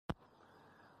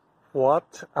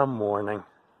What a morning.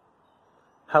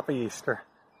 Happy Easter.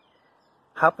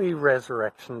 Happy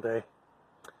Resurrection Day.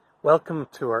 Welcome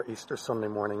to our Easter Sunday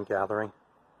morning gathering.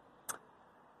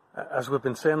 As we've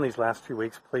been saying these last few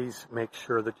weeks, please make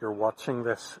sure that you're watching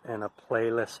this in a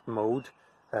playlist mode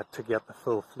to get the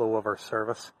full flow of our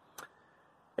service.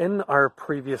 In our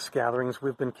previous gatherings,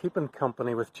 we've been keeping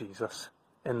company with Jesus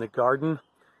in the garden,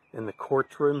 in the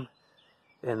courtroom,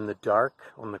 in the dark,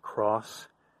 on the cross,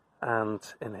 and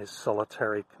in his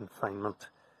solitary confinement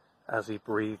as he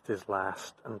breathed his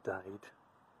last and died.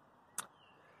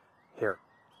 Here,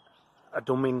 I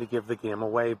don't mean to give the game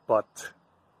away, but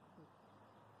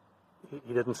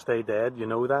he didn't stay dead. You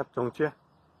know that, don't you?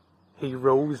 He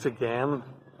rose again.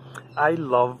 I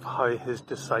love how his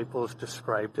disciples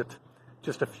described it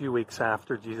just a few weeks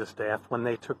after Jesus' death, when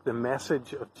they took the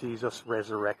message of Jesus'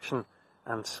 resurrection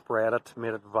and spread it,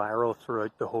 made it viral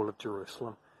throughout the whole of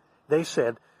Jerusalem. They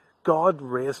said, God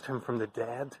raised him from the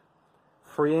dead,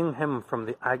 freeing him from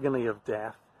the agony of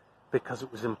death because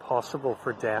it was impossible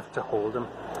for death to hold him.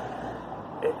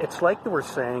 It's like they were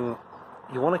saying,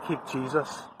 you want to keep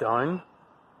Jesus down?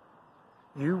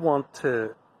 You want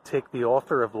to take the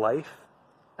author of life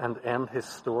and end his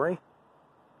story?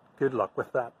 Good luck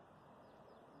with that.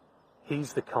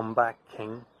 He's the comeback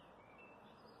king.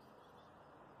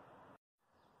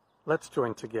 Let's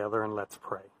join together and let's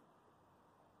pray.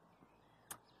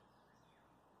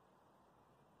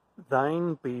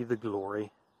 Thine be the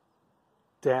glory,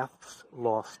 death's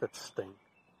lost its sting.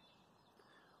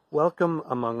 Welcome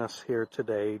among us here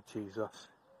today, Jesus.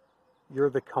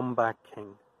 You're the comeback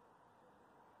king.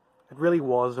 It really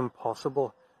was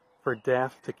impossible for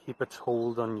death to keep its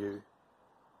hold on you.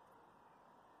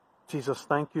 Jesus,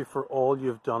 thank you for all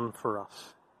you've done for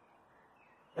us.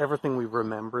 Everything we've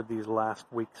remembered these last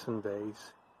weeks and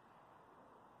days.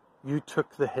 You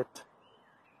took the hit,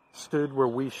 stood where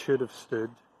we should have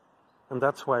stood, and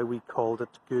that's why we called it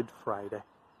Good Friday.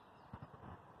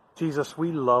 Jesus,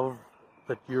 we love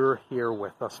that you're here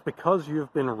with us. Because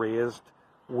you've been raised,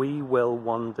 we will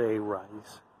one day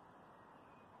rise.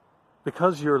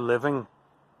 Because you're living,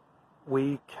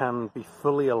 we can be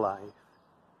fully alive.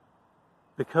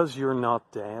 Because you're not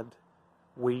dead,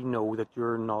 we know that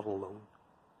you're not alone.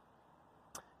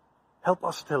 Help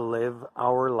us to live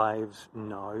our lives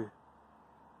now,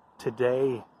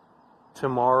 today,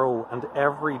 tomorrow, and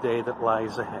every day that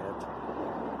lies ahead,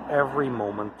 every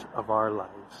moment of our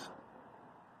lives,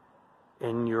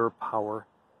 in your power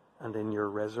and in your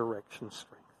resurrection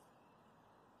strength.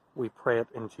 We pray it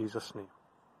in Jesus' name.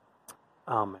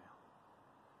 Amen.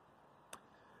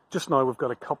 Just now we've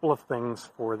got a couple of things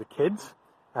for the kids.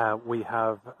 We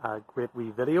have a great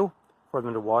wee video for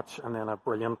them to watch, and then a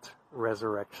brilliant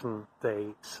Resurrection Day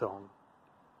song.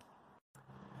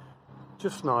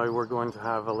 Just now we're going to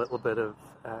have a little bit of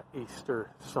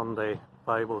Easter Sunday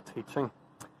Bible teaching.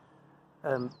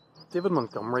 David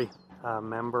Montgomery, a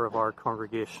member of our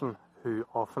congregation who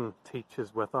often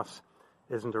teaches with us,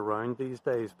 isn't around these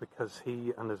days because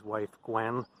he and his wife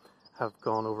Gwen have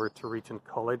gone over to Regent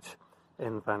College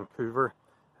in Vancouver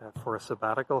for a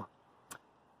sabbatical.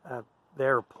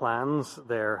 Their plans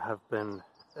there have been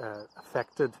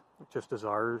affected, just as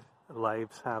our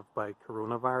lives have, by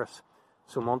coronavirus.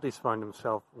 So Monty's found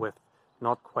himself with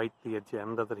not quite the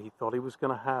agenda that he thought he was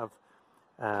going to have,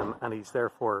 and he's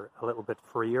therefore a little bit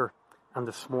freer. And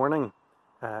this morning,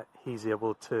 he's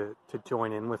able to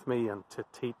join in with me and to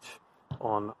teach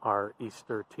on our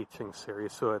Easter teaching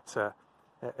series. So it's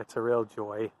a real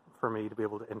joy for me to be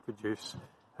able to introduce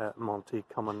Monty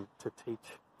coming to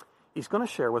teach. He's going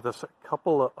to share with us a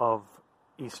couple of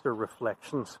Easter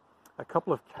reflections, a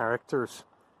couple of characters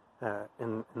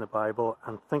in the Bible,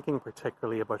 and thinking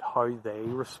particularly about how they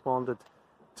responded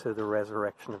to the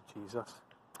resurrection of Jesus.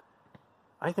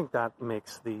 I think that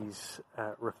makes these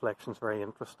reflections very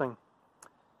interesting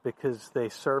because they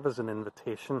serve as an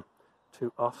invitation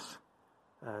to us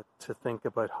to think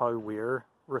about how we're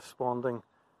responding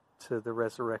to the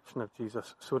resurrection of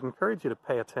Jesus. So I'd encourage you to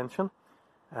pay attention,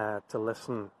 to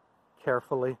listen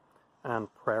carefully and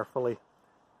prayerfully,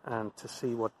 and to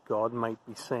see what God might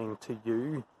be saying to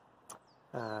you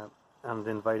and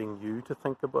inviting you to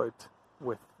think about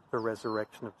with the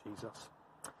resurrection of Jesus.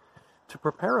 To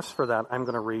prepare us for that, I'm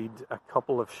going to read a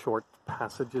couple of short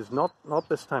passages, not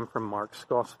this time from Mark's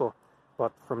Gospel,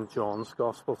 but from John's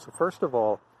Gospel. So first of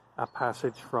all, a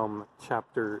passage from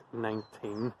chapter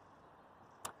 19.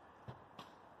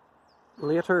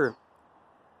 Later,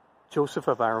 Joseph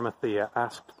of Arimathea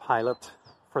asked Pilate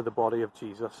for the body of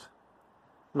Jesus.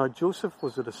 Now Joseph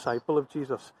was a disciple of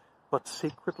Jesus, but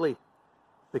secretly,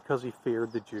 because he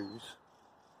feared the Jews.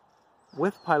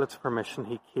 With Pilate's permission,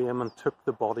 he came and took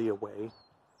the body away.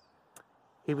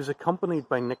 He was accompanied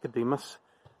by Nicodemus,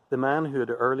 the man who had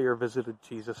earlier visited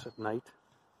Jesus at night.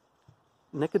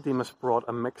 Nicodemus brought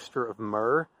a mixture of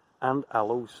myrrh and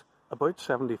aloes, about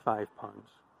 75 pounds.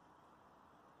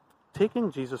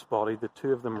 Taking Jesus' body, the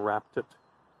two of them wrapped it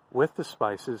with the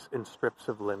spices in strips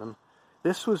of linen.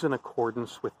 This was in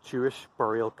accordance with Jewish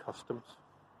burial customs.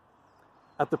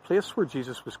 At the place where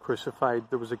Jesus was crucified,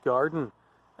 there was a garden,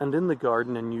 and in the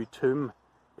garden a new tomb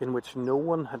in which no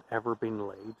one had ever been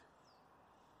laid.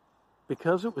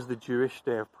 Because it was the Jewish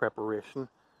day of preparation,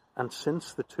 and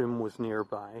since the tomb was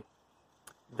nearby,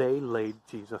 they laid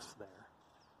Jesus there.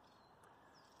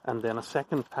 And then a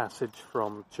second passage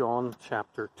from John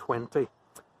chapter 20,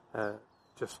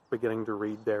 just beginning to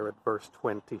read there at verse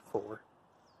 24.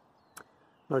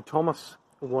 Now Thomas,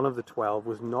 one of the 12,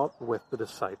 was not with the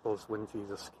disciples when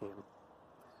Jesus came.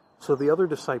 So the other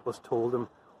disciples told him,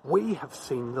 "We have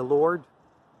seen the Lord."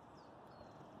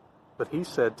 But he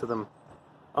said to them,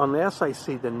 "Unless I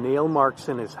see the nail marks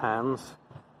in his hands,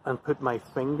 and put my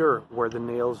finger where the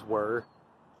nails were,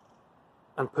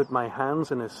 and put my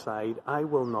hands in his side, I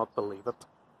will not believe it."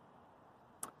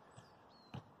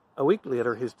 A week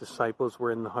later, his disciples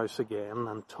were in the house again,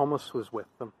 and Thomas was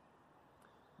with them.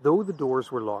 Though the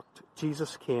doors were locked,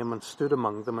 Jesus came and stood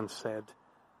among them and said,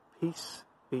 "Peace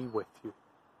be with you."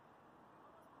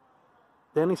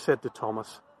 Then he said to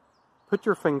Thomas, "Put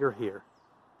your finger here.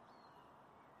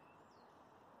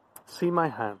 See my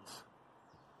hands.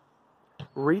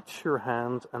 Reach your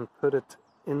hand and put it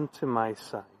into my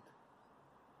side.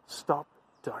 Stop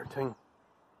doubting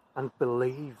and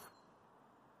believe."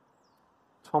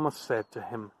 Thomas said to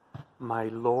him, "My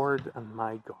Lord and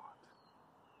my God."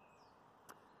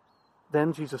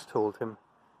 Then Jesus told him,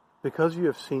 "Because you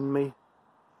have seen me,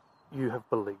 you have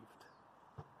believed.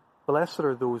 Blessed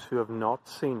are those who have not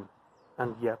seen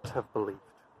and yet have believed."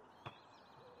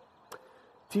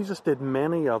 Jesus did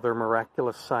many other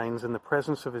miraculous signs in the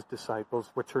presence of his disciples,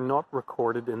 which are not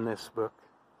recorded in this book.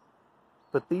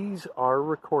 But these are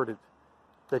recorded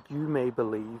that you may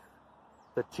believe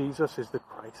that Jesus is the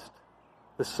Christ,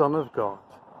 the Son of God,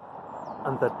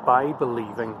 and that by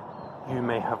believing you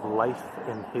may have life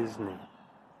in his name.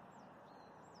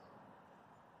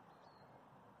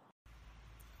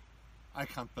 I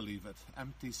can't believe it.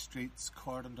 Empty streets,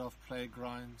 cordoned off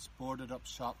playgrounds, boarded up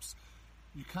shops.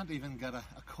 You can't even get a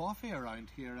coffee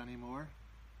around here anymore.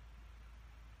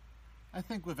 I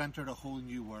think we've entered a whole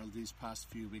new world these past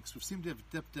few weeks. We seem to have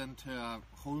dipped into a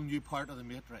whole new part of the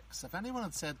Matrix. If anyone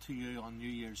had said to you on New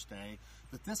Year's Day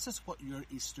that this is what your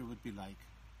Easter would be like,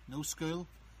 no school,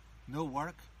 no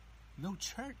work, no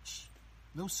church,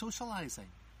 no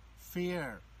socializing,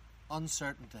 fear,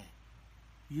 uncertainty,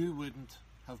 you wouldn't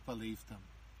have believed them.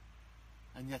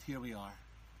 And yet here we are.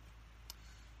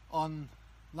 On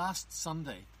last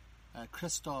Sunday,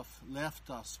 Christoph left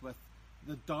us with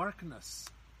the darkness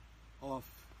of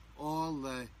all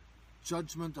the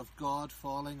judgment of God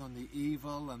falling on the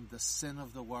evil and the sin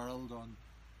of the world, on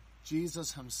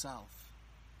Jesus himself.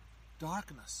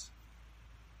 Darkness.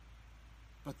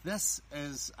 But this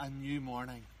is a new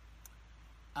morning.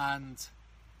 And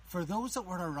for those that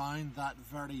were around that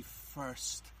very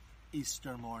first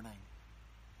Easter morning,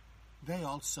 they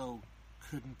also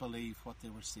couldn't believe what they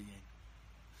were seeing.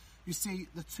 You see,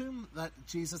 the tomb that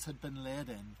Jesus had been laid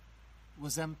in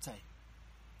was empty.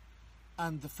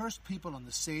 And the first people on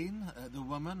the scene, the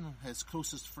woman, his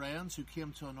closest friends who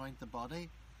came to anoint the body,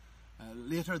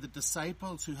 later the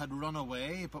disciples who had run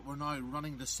away but were now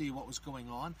running to see what was going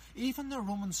on, even the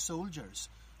Roman soldiers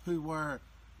who were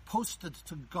posted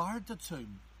to guard the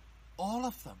tomb, all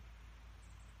of them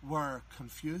were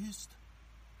confused,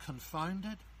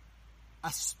 confounded,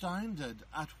 astounded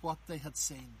at what they had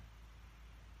seen.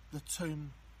 The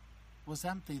tomb was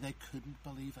empty. They couldn't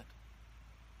believe it.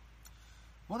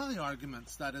 One of the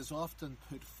arguments that is often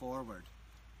put forward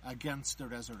against the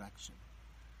resurrection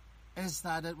is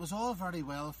that it was all very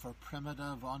well for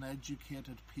primitive,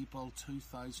 uneducated people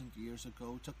 2,000 years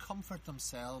ago to comfort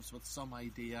themselves with some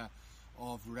idea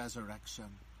of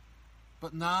resurrection.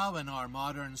 But now in our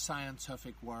modern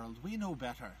scientific world, we know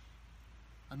better.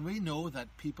 And we know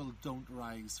that people don't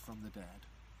rise from the dead.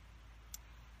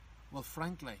 Well,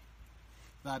 frankly,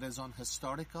 that is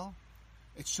unhistorical.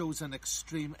 It shows an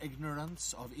extreme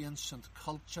ignorance of ancient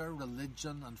culture,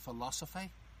 religion, and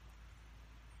philosophy.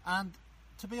 And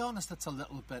to be honest, it's a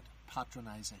little bit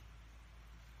patronizing.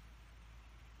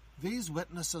 These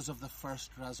witnesses of the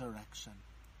first resurrection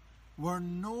were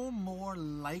no more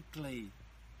likely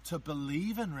to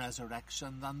believe in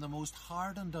resurrection than the most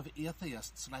hardened of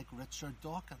atheists like Richard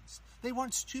Dawkins. They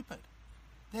weren't stupid.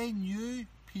 They knew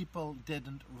people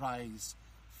didn't rise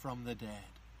from the dead.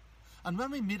 And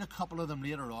when we meet a couple of them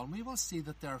later on, we will see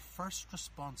that their first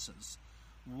responses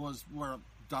were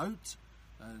doubt,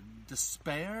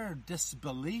 despair,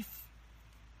 disbelief.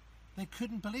 They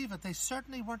couldn't believe it. They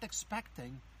certainly weren't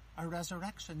expecting a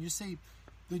resurrection. You see,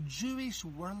 the Jewish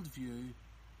worldview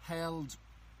held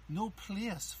no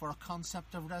place for a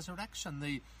concept of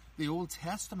resurrection. The Old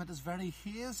Testament is very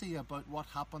hazy about what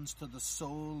happens to the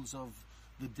souls of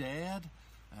the dead.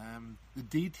 The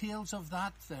details of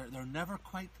that, they're never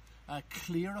quite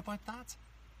clear about that.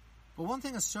 But one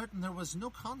thing is certain, there was no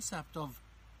concept of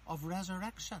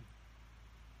resurrection.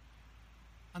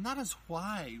 And that is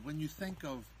why, when you think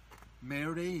of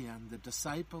Mary and the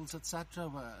disciples,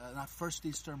 etc., that first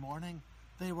Easter morning,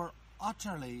 they were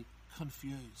utterly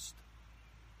confused.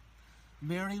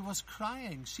 Mary was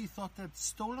crying. She thought they'd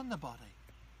stolen the body.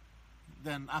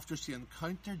 Then after she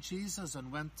encountered Jesus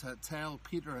and went to tell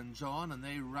Peter and John, and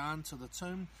they ran to the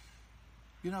tomb,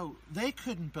 they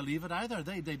couldn't believe it either.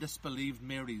 They disbelieved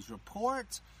Mary's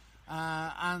report.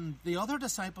 And the other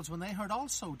disciples, when they heard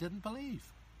also, didn't believe.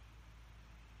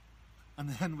 And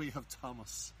then we have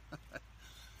Thomas.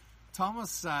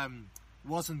 Thomas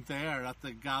wasn't there at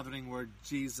the gathering where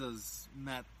Jesus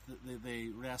met the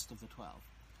rest of the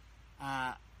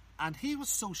 12. And he was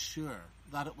so sure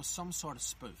that it was some sort of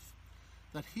spoof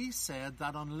that he said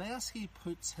that unless he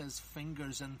puts his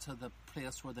fingers into the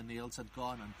place where the nails had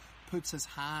gone and puts his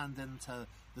hand into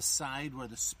the side where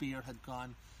the spear had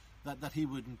gone, that he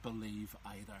wouldn't believe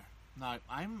either. Now,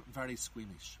 I'm very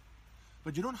squeamish,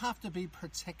 but you don't have to be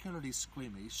particularly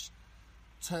squeamish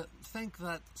to think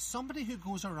that somebody who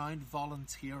goes around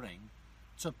volunteering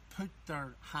to put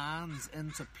their hands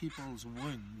into people's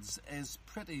wounds is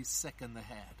pretty sick in the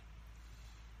head.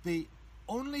 The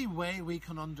only way we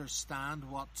can understand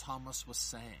what Thomas was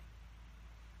saying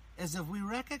is if we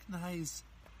recognize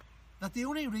that the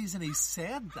only reason he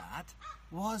said that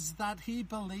was that he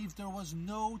believed there was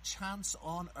no chance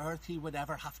on earth he would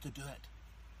ever have to do it.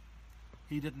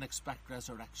 He didn't expect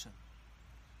resurrection.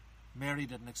 Mary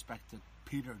didn't expect it.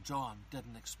 Peter, John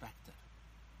didn't expect it.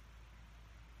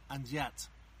 And yet,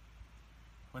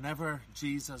 whenever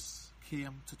Jesus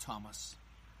came to Thomas,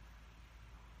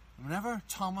 whenever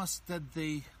Thomas did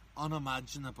the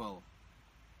unimaginable,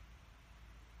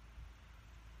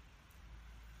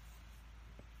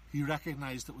 he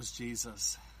recognized it was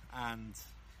Jesus and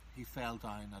he fell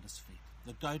down at his feet.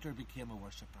 The doubter became a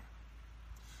worshipper.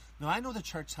 Now, I know the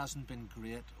church hasn't been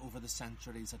great over the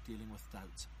centuries at dealing with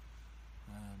doubt.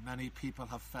 Many people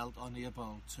have felt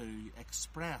unable to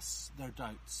express their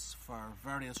doubts for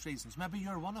various reasons. Maybe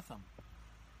you're one of them.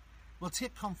 Well,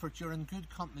 take comfort. You're in good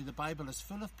company. The Bible is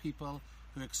full of people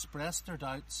who express their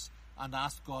doubts and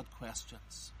ask God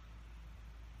questions.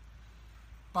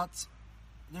 But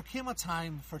there came a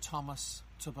time for Thomas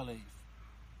to believe.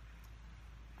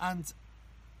 And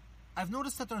I've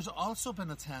noticed that there's also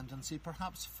been a tendency,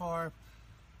 perhaps, for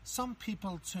some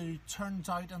people to turn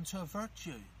doubt into a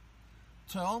virtue,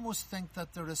 to almost think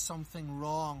that there is something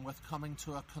wrong with coming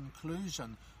to a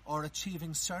conclusion or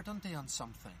achieving certainty on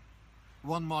something.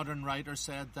 One modern writer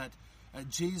said that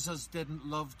Jesus didn't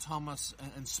love Thomas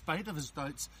in spite of his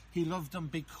doubts. He loved him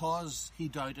because he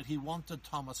doubted. He wanted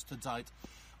Thomas to doubt.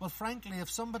 Well, frankly, if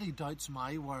somebody doubts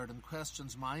my word and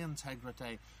questions my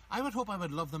integrity, I would hope I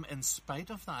would love them in spite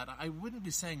of that. I wouldn't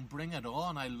be saying, bring it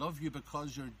on, I love you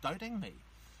because you're doubting me.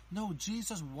 No,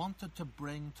 Jesus wanted to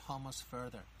bring Thomas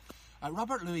further.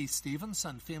 Robert Louis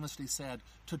Stevenson famously said,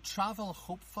 to travel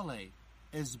hopefully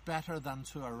is better than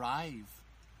to arrive.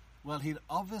 Well, he'd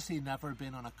obviously never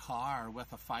been on a car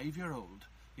with a 5-year-old.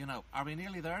 Are we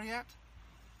nearly there yet?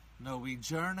 No, we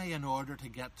journey in order to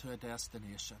get to a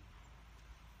destination.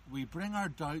 We bring our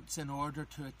doubts in order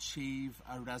to achieve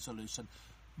a resolution.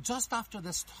 Just after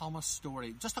this Thomas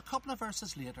story, just a couple of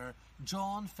verses later,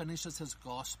 John finishes his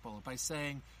gospel by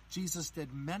saying Jesus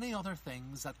did many other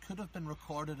things that could have been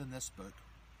recorded in this book.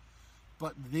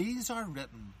 But these are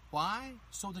written. Why?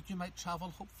 So that you might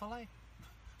travel hopefully?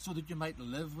 So that you might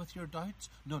live with your doubts?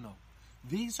 No.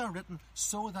 These are written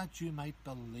so that you might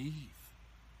believe.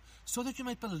 So that you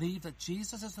might believe that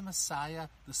Jesus is the Messiah,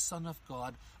 the Son of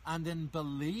God, and in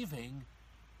believing,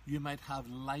 you might have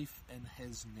life in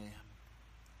his name.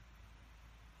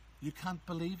 You can't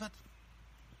believe it?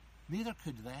 Neither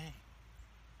could they.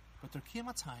 But there came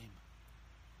a time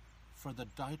for the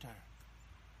doubter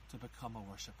to become a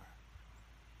worshipper.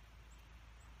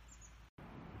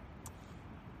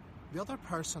 The other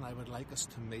person I would like us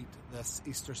to meet this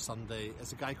Easter Sunday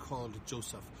is a guy called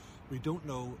Joseph. We don't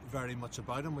know very much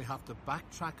about him. We have to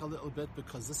backtrack a little bit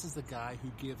because this is the guy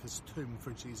who gave his tomb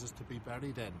for Jesus to be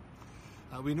buried in.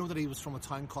 We know that he was from a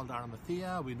town called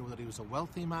Arimathea. We know that he was a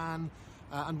wealthy man.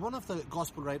 And one of the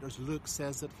gospel writers, Luke,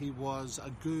 says that he was a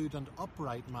good and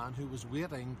upright man who was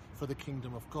waiting for the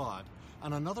kingdom of God.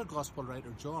 And another gospel writer,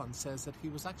 John, says that he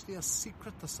was actually a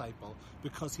secret disciple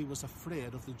because he was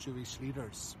afraid of the Jewish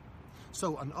leaders.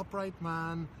 So an upright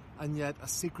man and yet a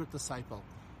secret disciple.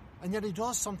 And yet he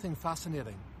does something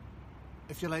fascinating.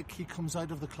 If you like, he comes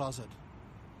out of the closet.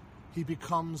 He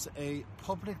becomes a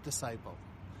public disciple.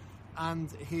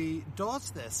 And he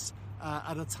does this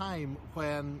at a time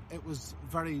when it was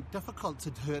very difficult to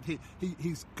do it.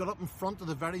 He's got up in front of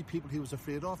the very people he was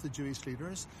afraid of, the Jewish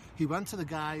leaders. He went to the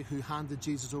guy who handed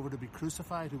Jesus over to be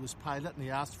crucified, who was Pilate, and he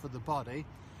asked for the body.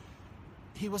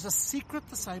 He was a secret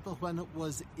disciple when it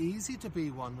was easy to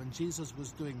be one, when Jesus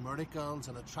was doing miracles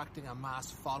and attracting a mass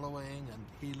following and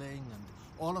healing and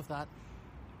all of that.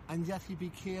 And yet he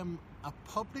became a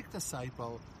public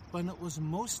disciple when it was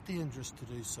most dangerous to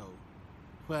do so,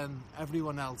 when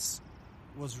everyone else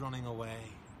was running away.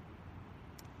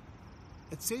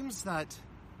 It seems that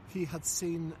he had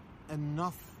seen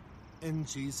enough in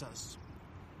Jesus,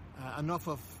 enough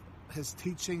of his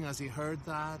teaching as he heard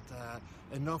that,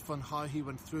 enough on how he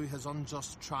went through his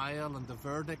unjust trial and the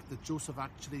verdict that Joseph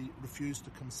actually refused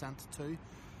to consent to,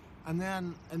 and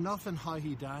then enough in how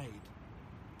he died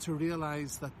to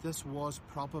realize that this was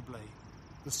probably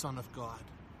the Son of God.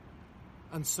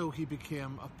 And so he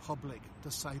became a public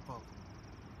disciple.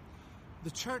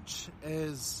 The church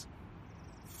is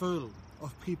full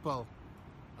of people,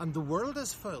 and the world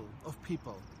is full of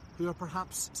people who are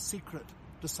perhaps secret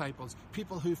disciples,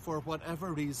 people who for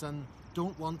whatever reason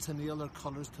don't want to nail their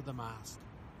colours to the mast.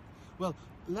 Well,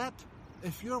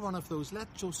 if you're one of those,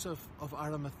 let Joseph of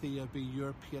Arimathea be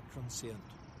your patron saint.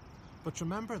 But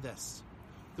remember this,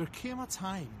 there came a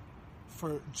time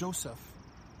for Joseph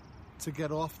to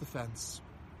get off the fence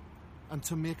and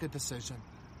to make a decision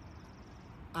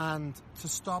and to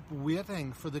stop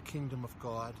waiting for the kingdom of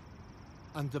God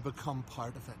and to become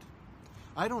part of it.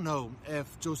 I don't know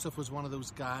if Joseph was one of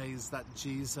those guys that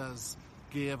Jesus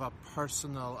gave a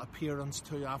personal appearance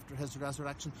to after his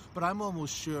resurrection, but I'm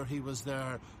almost sure he was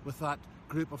there with that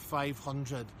group of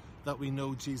 500 that we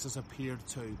know Jesus appeared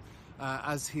to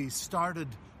as he started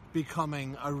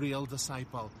becoming a real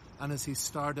disciple and as he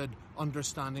started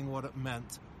understanding what it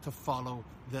meant to follow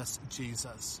this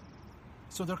Jesus.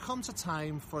 So there comes a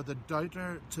time for the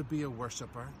doubter to be a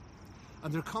worshipper,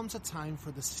 and there comes a time for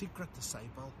the secret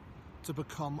disciple to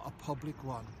become a public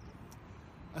one.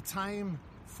 A time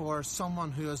for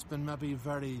someone who has been maybe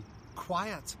very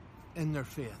quiet in their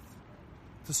faith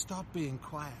to stop being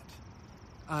quiet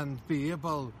and be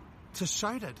able to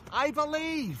shout it. I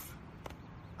believe!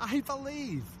 I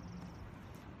believe!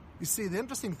 You see, the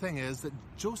interesting thing is that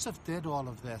Joseph did all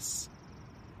of this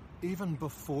even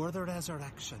before the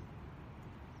resurrection.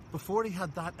 Before he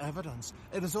had that evidence.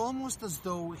 It is almost as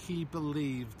though he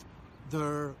believed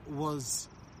there was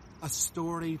a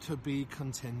story to be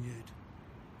continued.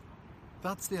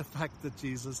 That's the effect that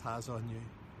Jesus has on you.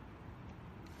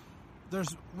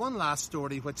 There's one last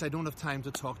story which I don't have time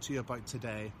to talk to you about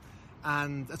today.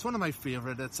 And it's one of my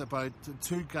favourite. It's about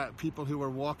two people who were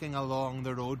walking along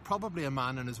the road, probably a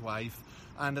man and his wife,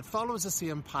 and it follows the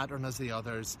same pattern as the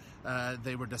others.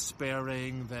 They were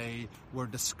despairing, they were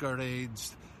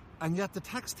discouraged, and yet the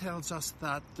text tells us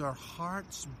that their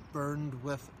hearts burned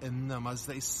within them as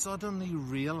they suddenly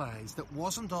realised it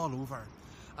wasn't all over,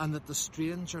 and that the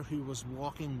stranger who was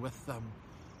walking with them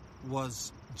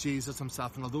was Jesus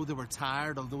himself. And although they were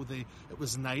tired, although it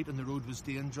was night and the road was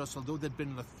dangerous, although they'd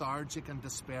been lethargic and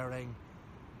despairing,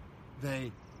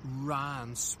 they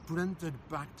sprinted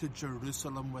back to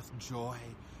Jerusalem with joy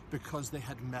because they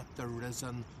had met the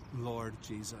risen Lord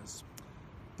Jesus.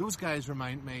 Those guys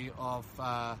remind me of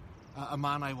a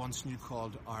man I once knew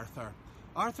called Arthur.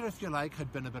 Arthur, if you like,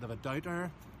 had been a bit of a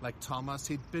doubter, like Thomas.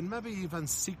 He'd been maybe even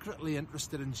secretly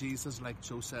interested in Jesus, like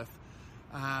Joseph.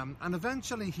 And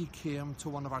eventually he came to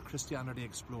one of our Christianity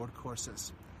Explored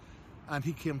courses, and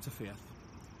he came to faith.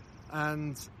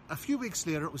 And a few weeks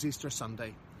later, it was Easter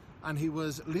Sunday, and he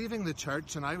was leaving the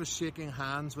church, and I was shaking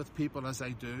hands with people as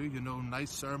I do,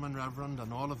 nice sermon, Reverend,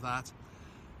 and all of that.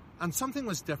 And something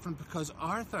was different because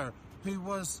Arthur, who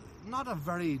was not a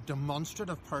very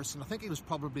demonstrative person, I think he was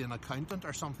probably an accountant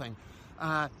or something,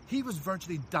 he was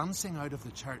virtually dancing out of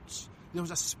the church. There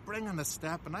was a spring and a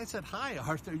step, and I said, "Hi,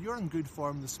 Arthur, you're in good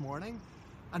form this morning."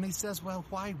 And he says, "Well,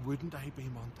 why wouldn't I be,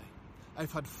 Monty?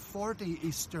 I've had 40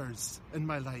 Easters in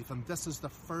my life, and this is the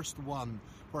first one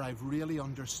where I've really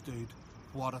understood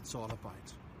what it's all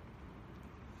about."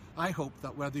 I hope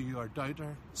that whether you are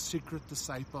doubter, secret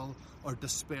disciple, or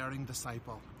despairing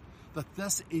disciple, that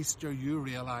this Easter you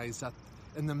realise that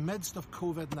In the midst of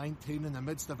COVID-19, in the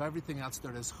midst of everything else,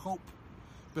 there is hope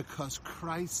because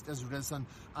Christ is risen,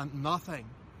 and nothing,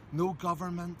 no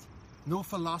government, no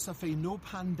philosophy, no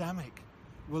pandemic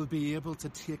will be able to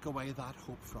take away that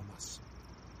hope from us.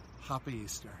 Happy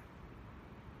Easter.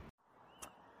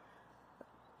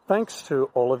 Thanks to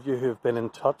all of you who've been in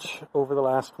touch over the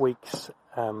last weeks,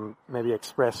 maybe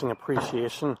expressing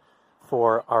appreciation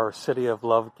for our City of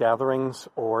Love gatherings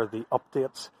or the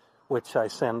updates which I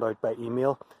send out by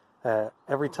email.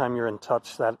 Every time you're in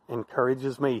touch, that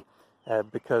encourages me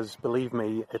because, believe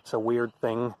me, it's a weird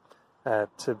thing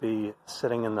to be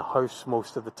sitting in the house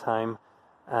most of the time,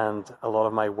 and a lot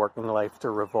of my working life to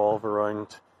revolve around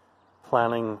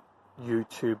planning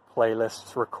YouTube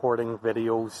playlists, recording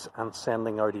videos, and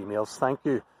sending out emails. Thank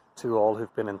you to all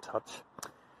who've been in touch.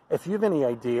 If you have any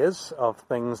ideas of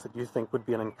things that you think would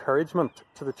be an encouragement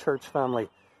to the church family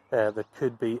that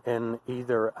could be in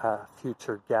either a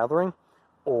future gathering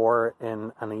or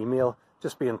in an email,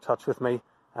 just be in touch with me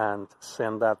and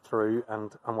send that through,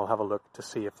 and we'll have a look to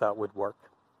see if that would work.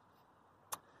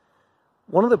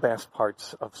 One of the best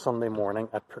parts of Sunday morning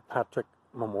at Kirkpatrick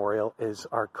Memorial is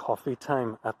our coffee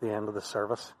time at the end of the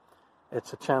service.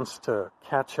 It's a chance to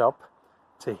catch up,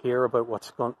 to hear about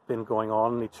what's been going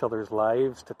on in each other's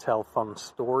lives, to tell fun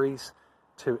stories,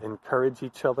 to encourage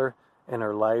each other in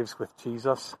our lives with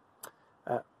Jesus.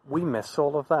 We miss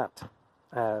all of that.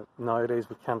 Nowadays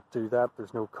we can't do that.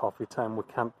 There's no coffee time. We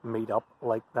can't meet up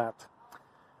like that.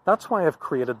 That's why I've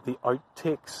created the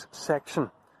outtakes section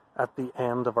at the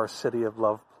end of our City of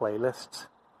Love playlists.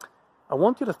 I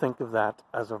want you to think of that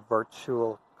as a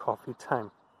virtual coffee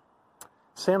time.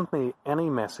 Send me any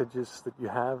messages that you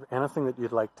have, anything that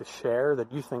you'd like to share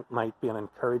that you think might be an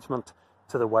encouragement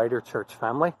to the wider church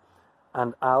family,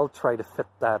 and I'll try to fit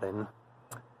that in.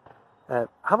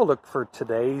 Have a look for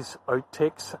today's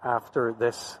outtakes after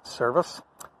this service.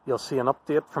 You'll see an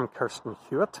update from Kirsten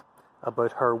Hewitt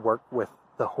about her work with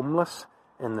the homeless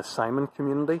in the Simon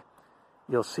community.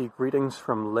 You'll see greetings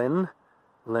from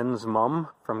Lynn's mum,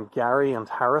 from Gary and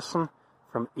Harrison,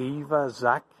 from Eva,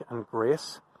 Zach and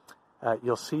Grace.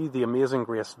 You'll see the Amazing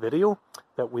Grace video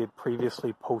that we had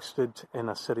previously posted in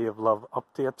a City of Love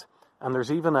update. And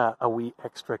there's even a wee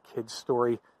extra kids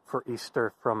story for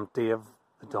Easter from Dave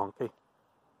the donkey.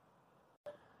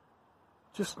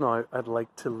 Just now, I'd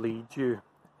like to lead you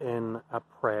in a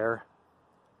prayer,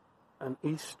 an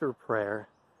Easter prayer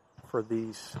for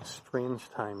these strange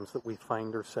times that we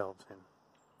find ourselves in.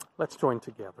 Let's join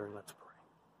together and let's pray.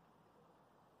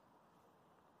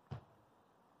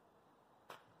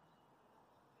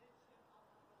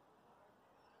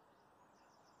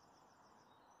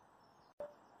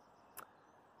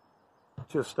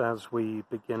 Just as we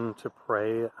begin to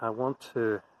pray, I want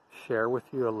to share with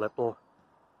you a little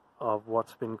of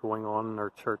what's been going on in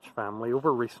our church family.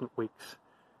 Over recent weeks,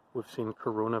 we've seen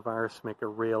coronavirus make a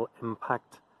real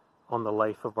impact on the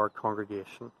life of our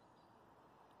congregation.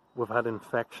 We've had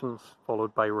infections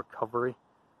followed by recovery.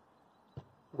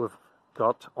 We've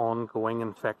got ongoing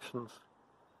infections.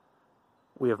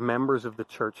 We have members of the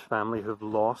church family who've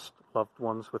lost loved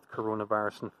ones with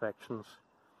coronavirus infections,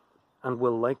 and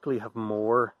will likely have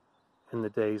more in the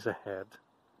days ahead.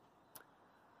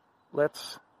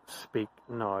 Let's speak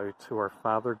now to our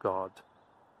Father God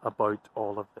about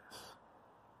all of this.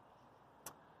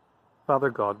 Father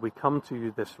God, we come to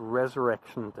you this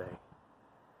resurrection day,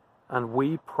 and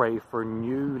we pray for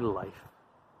new life.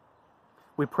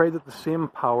 We pray that the same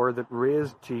power that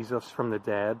raised Jesus from the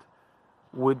dead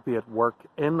would be at work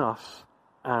in us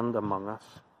and among us.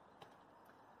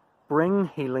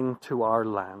 Bring healing to our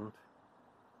land.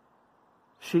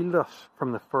 Shield us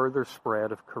from the further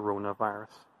spread of coronavirus.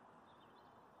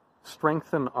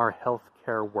 Strengthen our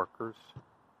healthcare workers.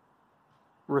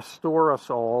 Restore us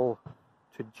all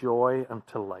to joy and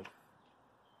to life.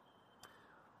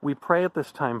 We pray at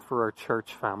this time for our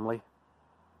church family.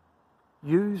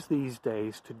 Use these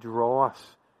days to draw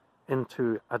us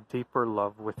into a deeper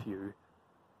love with you.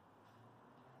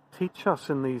 Teach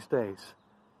us in these days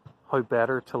how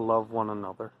better to love one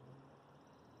another.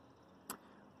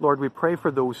 Lord, we pray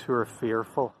for those who are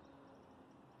fearful.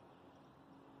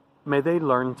 May they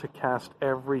learn to cast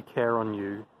every care on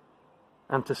you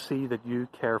and to see that you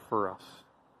care for us.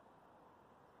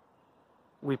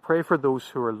 We pray for those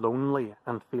who are lonely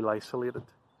and feel isolated.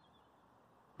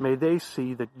 May they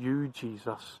see that you,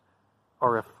 Jesus,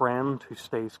 are a friend who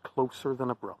stays closer than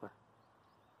a brother.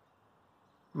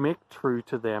 Make true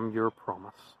to them your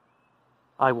promise.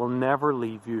 I will never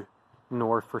leave you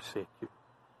nor forsake you.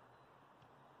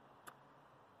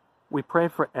 We pray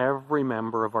for every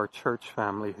member of our church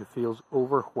family who feels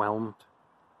overwhelmed,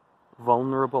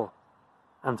 vulnerable,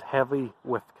 and heavy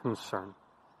with concern.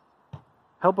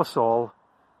 Help us all,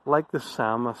 like the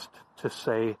psalmist, to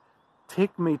say,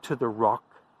 "Take me to the rock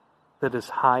that is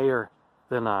higher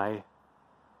than I."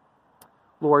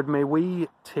 Lord, may we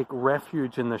take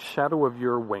refuge in the shadow of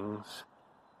your wings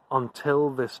until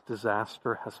this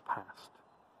disaster has passed.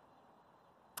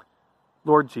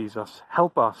 Lord Jesus,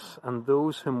 help us and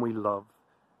those whom we love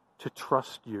to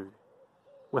trust you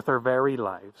with our very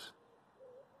lives,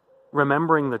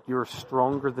 remembering that you're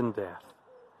stronger than death.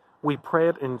 We pray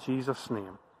it in Jesus'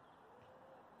 name.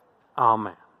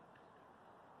 Amen.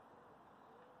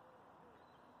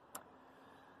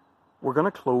 We're going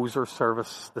to close our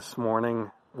service this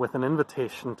morning with an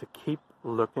invitation to keep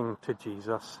looking to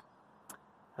Jesus.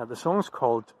 The song's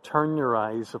called "Turn Your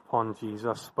Eyes Upon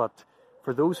Jesus," but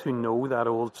for those who know that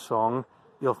old song,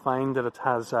 you'll find that it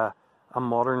has a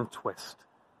modern twist,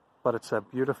 but it's a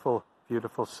beautiful,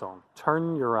 beautiful song.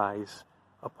 Turn your eyes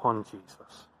upon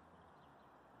Jesus.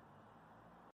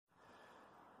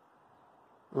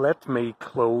 Let me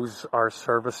close our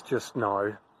service just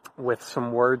now with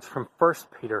some words from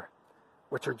 1 Peter,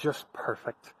 which are just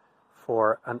perfect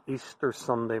for an Easter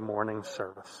Sunday morning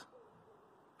service.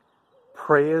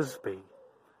 Praise be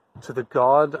to the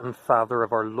God and Father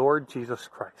of our Lord Jesus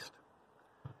Christ.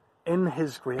 In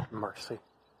his great mercy,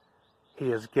 he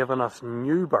has given us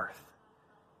new birth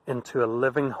into a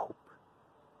living hope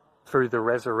through the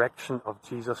resurrection of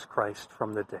Jesus Christ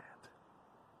from the dead.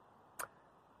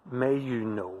 May you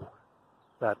know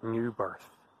that new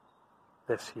birth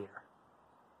this year.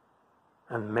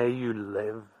 And may you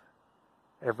live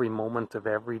every moment of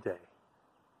every day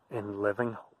in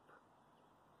living hope.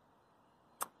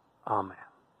 Amen.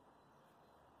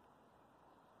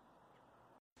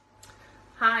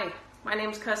 Hi, my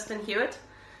name's Kirsten Hewitt.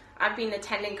 I've been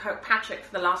attending Kirkpatrick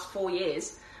for the last 4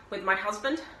 years with my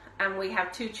husband, and we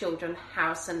have 2 children,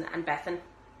 Harrison and Bethan.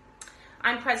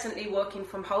 I'm presently working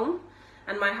from home,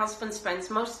 and my husband spends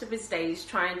most of his days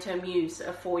trying to amuse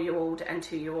a 4-year-old and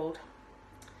 2-year-old.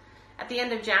 At the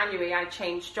end of January, I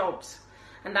changed jobs,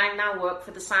 and I now work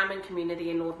for the Simon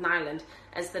community in Northern Ireland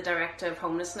as the Director of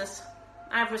Homelessness.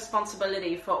 I have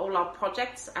responsibility for all our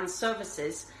projects and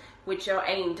services which are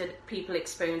aimed at people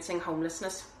experiencing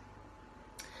homelessness.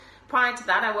 Prior to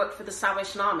that, I worked for the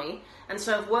Salvation Army, and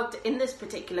so I've worked in this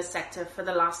particular sector for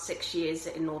the last 6 years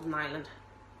in Northern Ireland.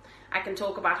 I can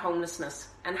talk about homelessness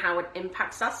and how it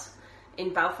impacts us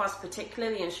in Belfast,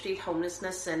 particularly in street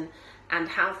homelessness, and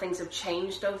how things have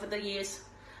changed over the years.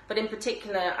 But in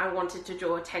particular, I wanted to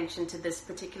draw attention to this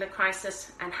particular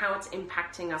crisis and how it's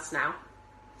impacting us now.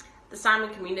 The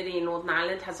Simon community in Northern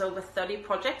Ireland has over 30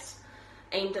 projects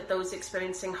aimed at those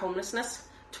experiencing homelessness.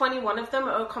 21 of them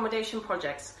are accommodation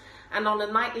projects, and on a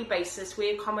nightly basis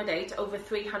we accommodate over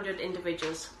 300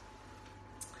 individuals.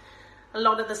 A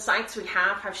lot of the sites we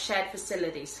have shared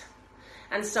facilities,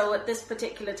 and so at this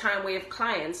particular time we have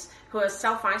clients who are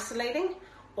self-isolating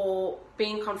or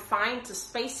being confined to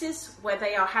spaces where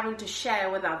they are having to share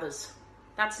with others.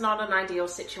 That's not an ideal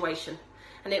situation,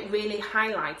 and it really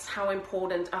highlights how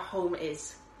important a home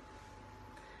is.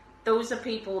 Those are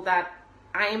people that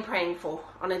I am praying for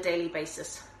on a daily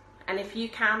basis, and if you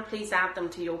can, please add them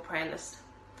to your prayer list.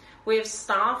 We have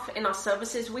staff in our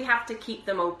services. We have to keep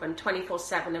them open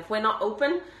 24/7. If we're not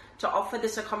open to offer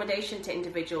this accommodation to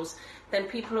individuals, then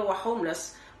people who are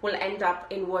homeless will end up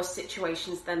in worse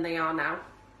situations than they are now.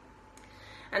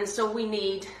 And so we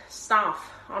need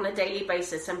staff on a daily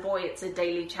basis, and boy, it's a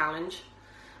daily challenge.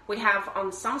 We have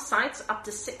on some sites up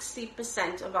to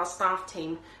 60% of our staff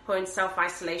team who are in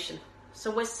self-isolation.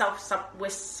 So we're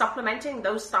supplementing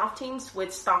those staff teams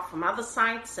with staff from other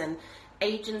sites and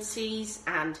agencies,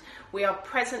 and we are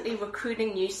presently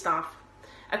recruiting new staff.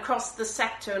 Across the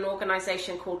sector, an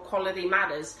organisation called Quality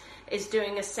Matters is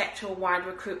doing a sector-wide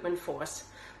recruitment for us,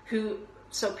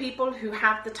 so people who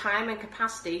have the time and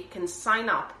capacity can sign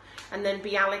up and then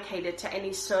be allocated to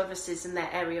any services in their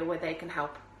area where they can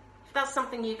help. If that's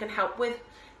something you can help with,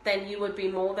 then you would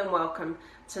be more than welcome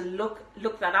to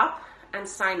look that up and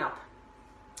sign up.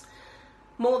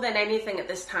 More than anything at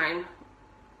this time,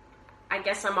 I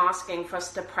guess I'm asking for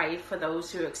us to pray for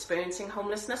those who are experiencing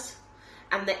homelessness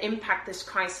and the impact this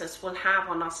crisis will have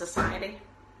on our society.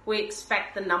 We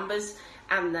expect the numbers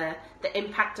and the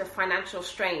impact of financial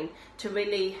strain to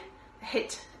really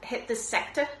hit this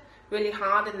sector really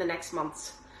hard in the next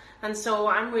months. And so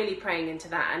I'm really praying into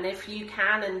that. And if you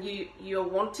can and you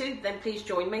want to, then please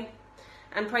join me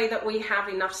and pray that we have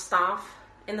enough staff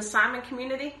in the Simon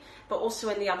community, but also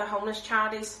in the other homeless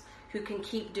charities who can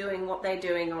keep doing what they're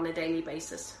doing on a daily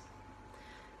basis.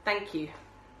 Thank you.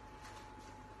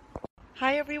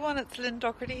 Hi everyone, it's Lynn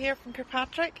Docherty here from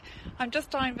Kirkpatrick. I'm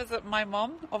just down visiting my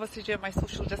mum, obviously doing my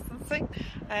social distancing.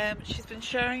 She's been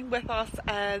sharing with us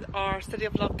our City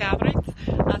of Love gatherings,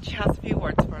 and she has a few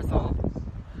words for us all.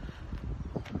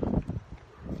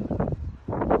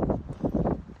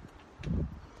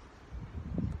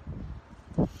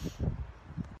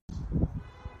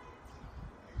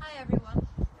 Hi everyone,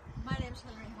 my name is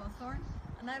Hilary Hawthorne,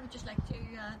 and I would just like to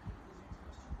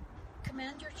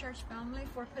commend your church family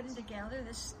for putting together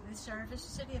this service,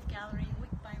 City of Gallery, week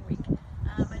by week.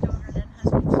 My daughter Lynn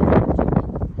has been on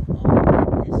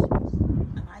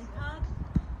an iPad.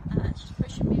 She's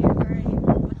pushing me very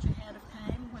much ahead of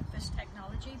time with this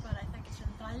technology, but I think it's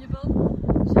invaluable.